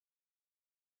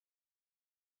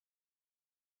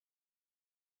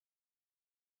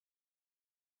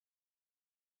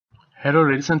Hello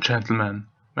ladies and gentlemen,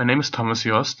 my name is Thomas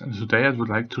Jost and today I would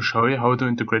like to show you how to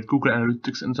integrate Google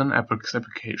Analytics into an Apex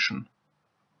application.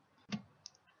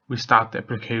 We start the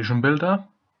application builder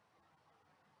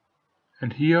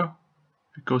and here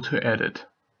we go to Edit.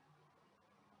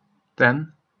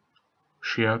 Then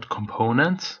Shared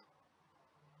Components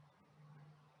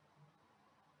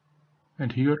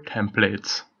and here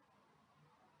Templates.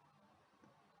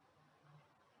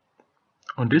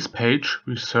 On this page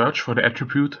we search for the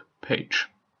attribute Page.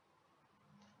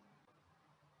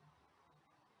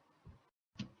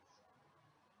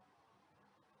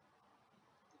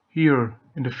 Here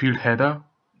in the field header,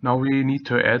 now we need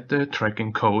to add the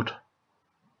tracking code.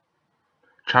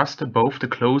 Just above the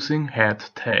closing head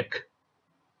tag.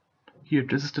 Here,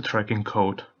 this is the tracking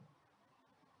code.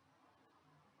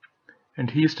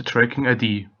 And here's the tracking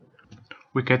ID.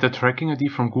 We get the tracking ID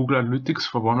from Google Analytics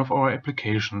for one of our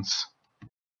applications.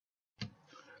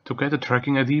 To get the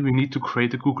tracking ID, we need to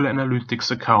create a Google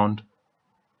Analytics account.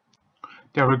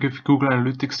 There we give Google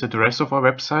Analytics the address of our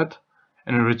website,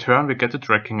 and in return we get the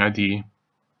tracking ID.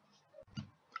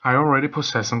 I already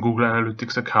possess a Google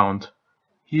Analytics account.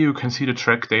 Here you can see the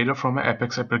track data from my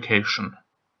Apex application.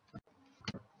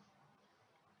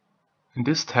 In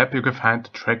this tab you can find the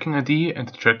tracking ID and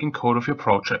the tracking code of your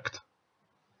project.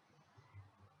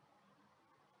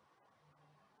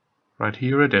 Right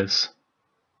here it is.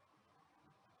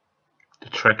 The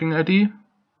tracking ID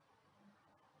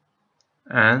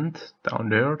and down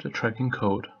there the tracking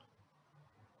code.